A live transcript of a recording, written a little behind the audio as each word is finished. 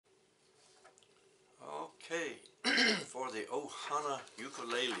Okay, for the Ohana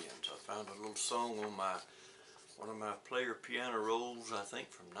Ukuleleans, I found a little song on one of my player piano rolls, I think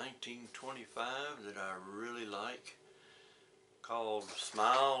from 1925, that I really like, called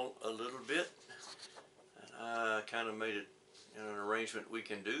Smile a Little Bit. And I kind of made it in an arrangement we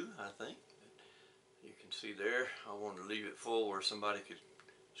can do, I think. You can see there, I wanted to leave it full where somebody could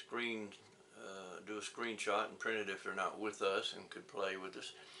do a screenshot and print it if they're not with us and could play with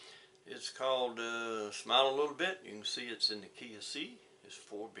us. It's called Smile a Little Bit. You can see it's in the key of C. It's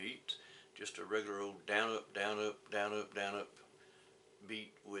 4 beats. Just a regular old down, up, down, up, down, up, down, up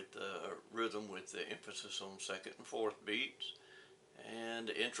beat with rhythm with the emphasis on second and fourth beats. And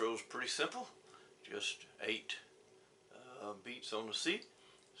the intro is pretty simple. Just 8 beats on the C.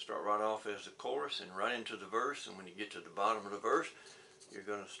 Start right off as the chorus and right into the verse. And when you get to the bottom of the verse, you're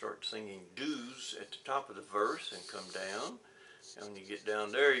going to start singing do's at the top of the verse and come down. And when you get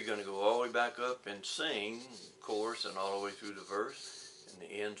down there, you're going to go all the way back up and sing chorus and all the way through the verse. And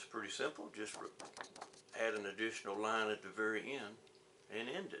the end's pretty simple. Just add an additional line at the very end and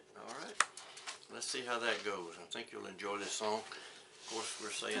end it. All right. Let's see how that goes. I think you'll enjoy this song. Of course,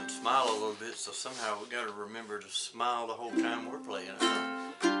 we're saying smile a little bit, so somehow we got to remember to smile the whole time we're playing it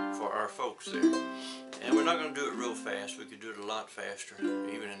for our folks there. And we're not going to do it real fast. We could do it a lot faster.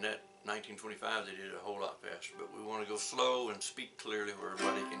 Even in that 1925 they did it a whole lot faster, but we want to go slow and speak clearly where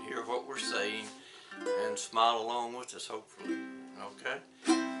everybody can hear what we're saying and smile along with us, hopefully. Okay?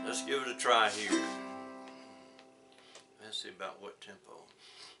 Let's give it a try here. Let's see about what tempo.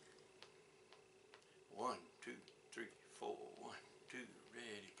 1, 2, 3, 4. 1, 2,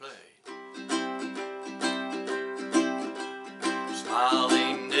 ready, play.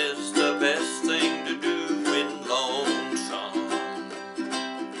 Smiling is the best thing to do when lonesome.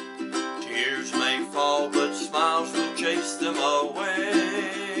 Tears may fall, but smiles will chase them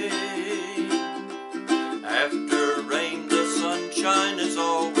away. After rain, the sunshine is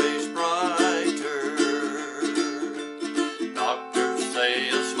always brighter. Doctors say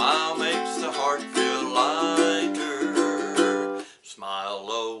a smile makes the heart feel lighter. Smile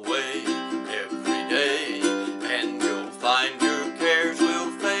away every day, and you'll find your cares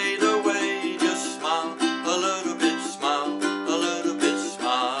will fade away. Just smile a little bit, smile a little bit,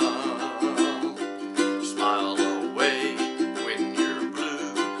 smile. Smile away when you're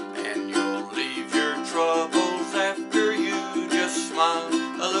blue, and you'll leave your troubles after you. Just smile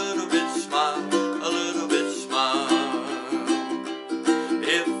a little bit, smile a little bit, smile.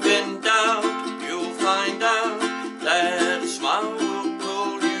 If in doubt, you'll find out that a smile will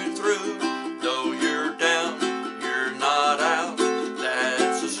pull you through. Though you're down, you're not out.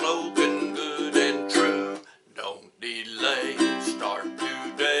 That's a slogan good and true. Don't delay, start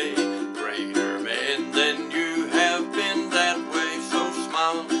today. Greater men than you have been that way. So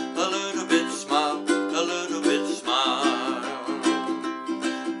smile a little bit, smile a little bit, smile.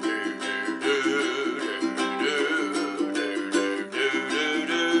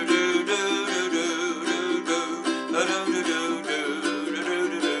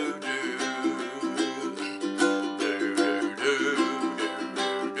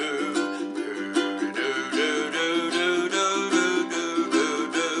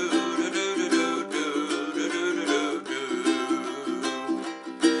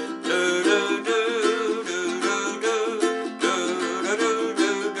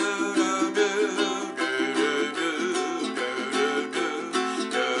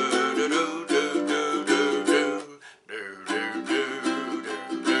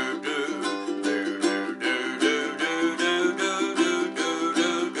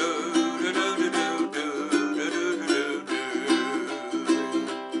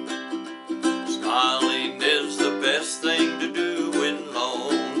 Smiling is the best thing to do when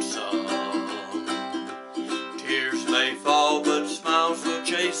lonesome. Tears may fall, but smiles will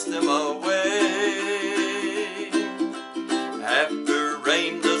chase them away. After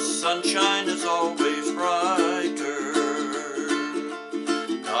rain, the sunshine is always brighter.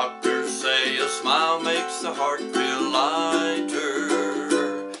 Doctors say a smile makes the heart feel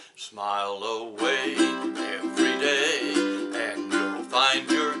lighter. Smile away every day, and you'll find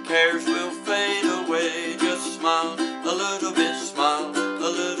your cares will fade away. Just smile a little bit, smile a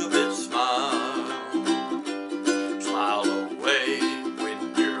little bit, smile. Smile away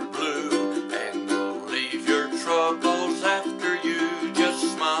when you're blue, and you'll leave your troubles after you. Just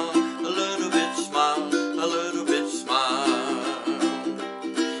smile a little bit, smile a little bit, smile.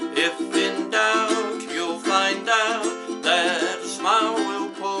 If in doubt, you'll find out that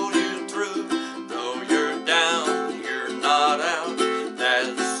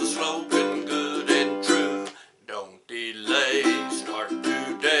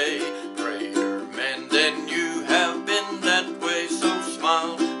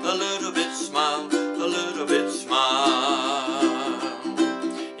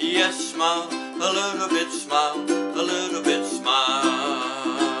smile, a little bit smile, a little bit smile,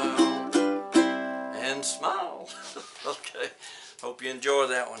 and smile. Okay, hope you enjoy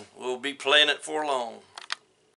that one. We'll be playing it for long.